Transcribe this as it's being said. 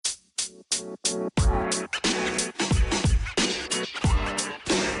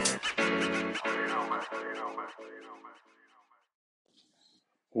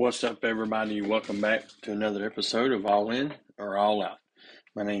What's up, everybody? Welcome back to another episode of All In or All Out.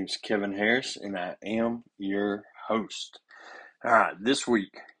 My name's Kevin Harris, and I am your host. All right, this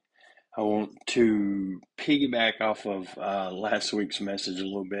week I want to piggyback off of last week's message a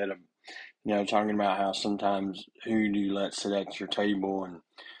little bit. Talking about how sometimes who do you let sit at your table, and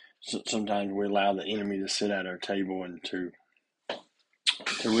sometimes we allow the enemy to sit at our table and to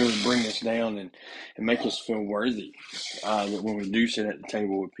really bring us down and make us feel worthy. That when we do sit at the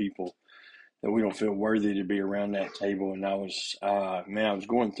table with people, that we don't feel worthy to be around that table. And I was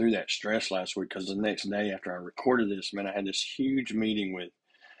going through that stress last week because the next day after I recorded this, I had this huge meeting with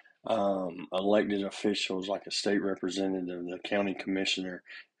elected officials, like a state representative, the county commissioner,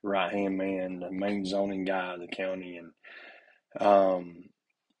 right-hand man, the main zoning guy of the county,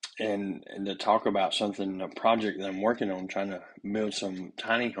 and to talk about a project that I'm working on, trying to build some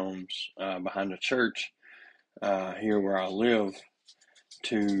tiny homes behind the church here where I live,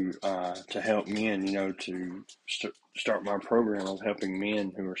 to help men, to start my program of helping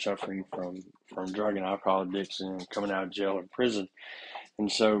men who are suffering from drug and alcohol addiction and coming out of jail or prison.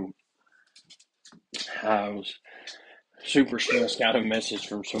 And so I was super stressed. Got a message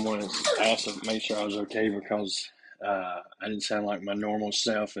from someone that asked to make sure I was okay because I didn't sound like my normal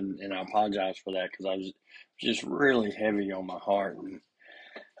self, and I apologize for that because I was just really heavy on my heart. And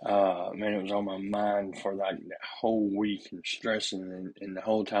it was on my mind for like that whole week and stressing, and the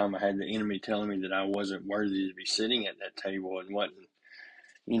whole time I had the enemy telling me that I wasn't worthy to be sitting at that table and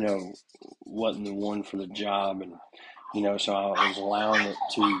wasn't the one for the job, and so I was allowing it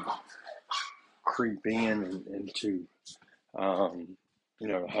to creep in and to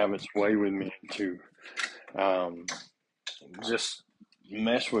have its way with me, and to just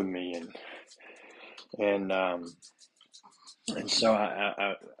mess with me, and so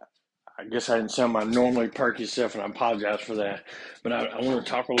I guess I didn't sound my normally perky self, and I apologize for that. But I want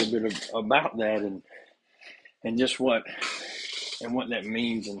to talk a little bit about that, and just what that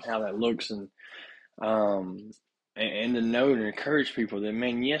means and how that looks, and to know and encourage people that,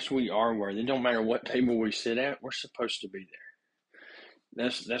 man, yes, we are worthy. It don't matter what table we sit at, we're supposed to be there.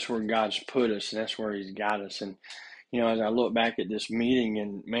 That's where God's put us, and that's where He's got us. And as I look back at this meeting,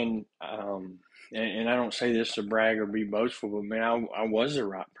 and man, and I don't say this to brag or be boastful, but man, I was the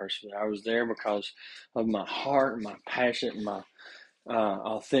right person. I was there because of my heart, my passion, my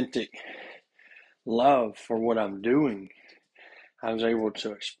authentic love for what I'm doing. I was able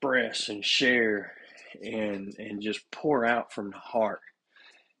to express and share and just pour out from the heart,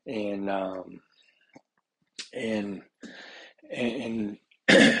 and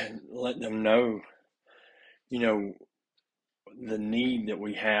let them know, the need that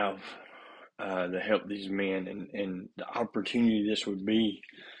we have to help these men, and the opportunity this would be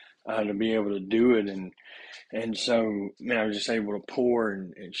to be able to do it. And so, man, I was just able to pour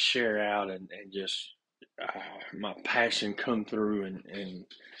and share out, and just my passion come through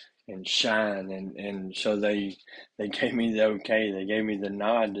and shine. And so they gave me the okay. They gave me the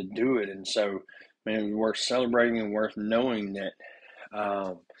nod to do it. And so, man, it was worth celebrating and worth knowing that,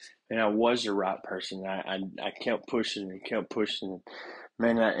 I was the right person. I kept pushing and kept pushing.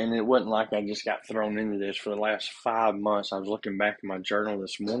 Man, and it wasn't like I just got thrown into this. For the last 5 months, I was looking back in my journal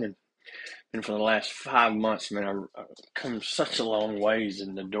this morning, and for the last 5 months, man, I've come such a long ways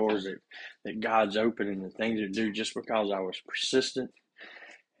in the doors that God's opening, and the things to do, just because I was persistent,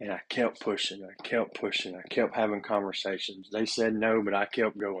 and I kept pushing. I kept having conversations. They said no, but I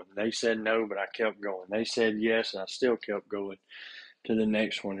kept going. They said no, but I kept going. They said yes, and I still kept going to the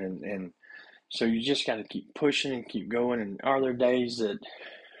next one. And so you just got to keep pushing and keep going. And are there days that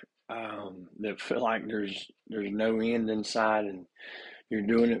feel like there's no end in sight and you're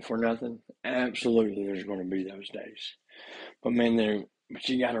doing it for nothing? Absolutely, there's going to be those days. But man, but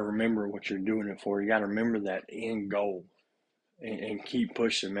you got to remember what you're doing it for. You got to remember that end goal, and keep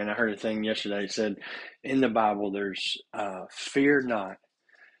pushing. Man, I heard a thing yesterday. It said in the Bible there's fear not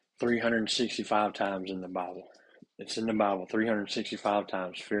 365 times in the Bible. It's in the Bible 365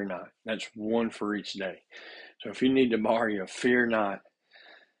 times, fear not. That's one for each day. So if you need to borrow your fear not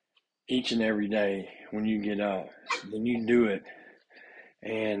each and every day when you get up, then you do it,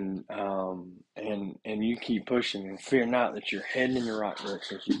 and you keep pushing, and fear not that you're heading in the right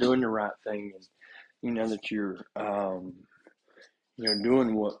direction, that you're doing the right thing, and that you're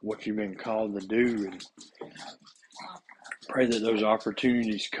doing what you've been called to do. And pray that those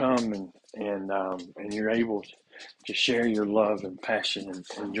opportunities come, and you're able to share your love and passion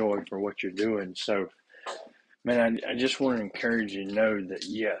and joy for what you're doing. So, man, I just want to encourage you to know that,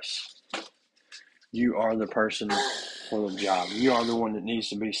 yes, You are the person for the job. You are the one that needs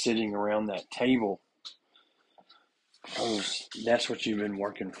to be sitting around that table, because that's what you've been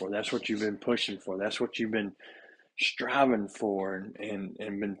working for. That's what you've been pushing for. That's what you've been striving for and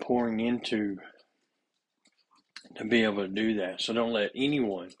been pouring into to be able to do that. So don't let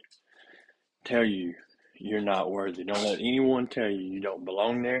anyone tell you you're not worthy. Don't let anyone tell you you don't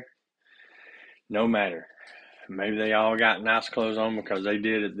belong there, no matter. Maybe they all got nice clothes on because they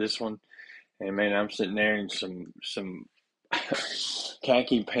did at this one. And man, I'm sitting there in some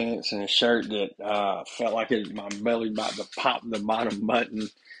khaki pants and a shirt that felt like my belly about to pop the bottom button.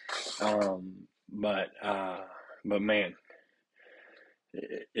 But man,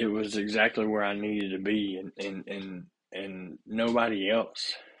 it was exactly where I needed to be, and nobody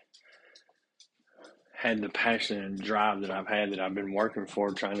else had the passion and drive that I've had, that I've been working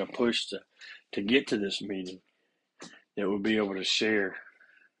for, trying to push to get to this meeting, that would be able to share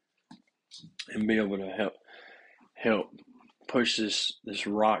and be able to help push this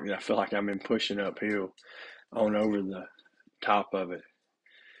rock that I feel like I've been pushing uphill on over the top of it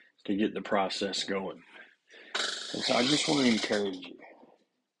to get the process going. And so I just want to encourage you.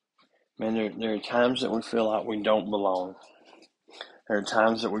 Man, there are times that we feel like we don't belong. There are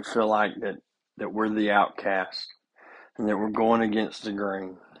times that we feel like that we're the outcast and that we're going against the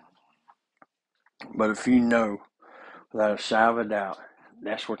grain. But if you know without a shadow of a doubt,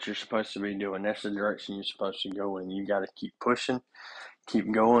 that's what you're supposed to be doing. That's the direction you're supposed to go in. You got to keep pushing,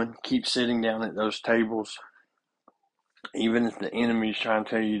 keep going, keep sitting down at those tables. Even if the enemy's trying to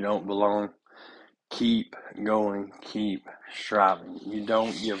tell you don't belong, keep going, keep striving. You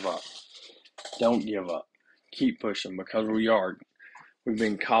don't give up. Don't give up. Keep pushing, because we've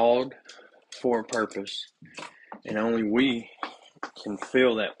been called for a purpose, and only we can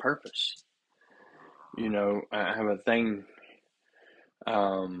fill that purpose. You know, I have a thing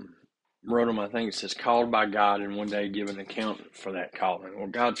wrote on my thing. It says, called by God and one day give an account for that calling. Well,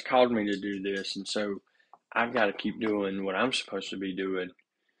 God's called me to do this, and so I've got to keep doing what I'm supposed to be doing,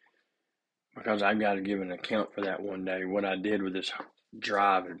 because I've got to give an account for that one day, what I did with this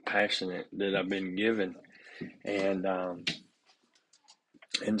drive and passion that I've been given. And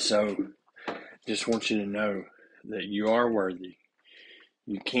so just want you to know that you are worthy.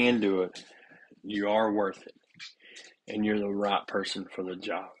 You can do it. You are worth it. And you're the right person for the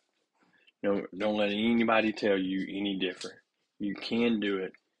job. No, don't let anybody tell you any different. You can do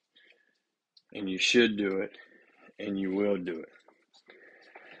it, and you should do it, and you will do it.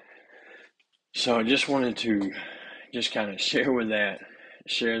 So I just wanted to just kind of share that,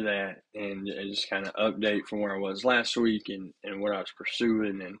 and just kind of update from where I was last week and what I was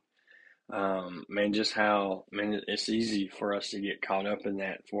pursuing, and man, just how, man, it's easy for us to get caught up in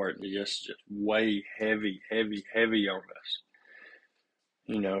that, for it to just weigh heavy on us,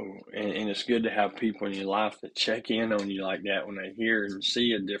 you know, and it's good to have people in your life that check in on you like that when they hear and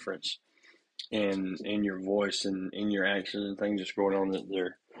see a difference in your voice and in your actions and things that's going on, that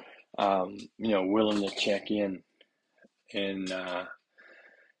they're willing to check in and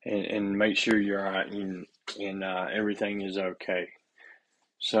make sure you're all right, and everything is okay.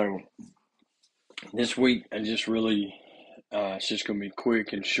 So this week, I just really, it's just going to be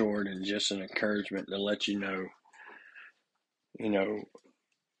quick and short, and just an encouragement to let you know,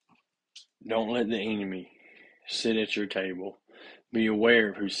 don't let the enemy sit at your table. Be aware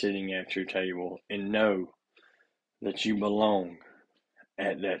of who's sitting at your table, and know that you belong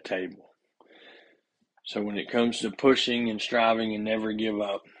at that table. So when it comes to pushing and striving and never give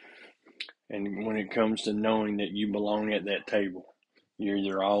up, and when it comes to knowing that you belong at that table, you're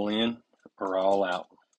either all in or all out.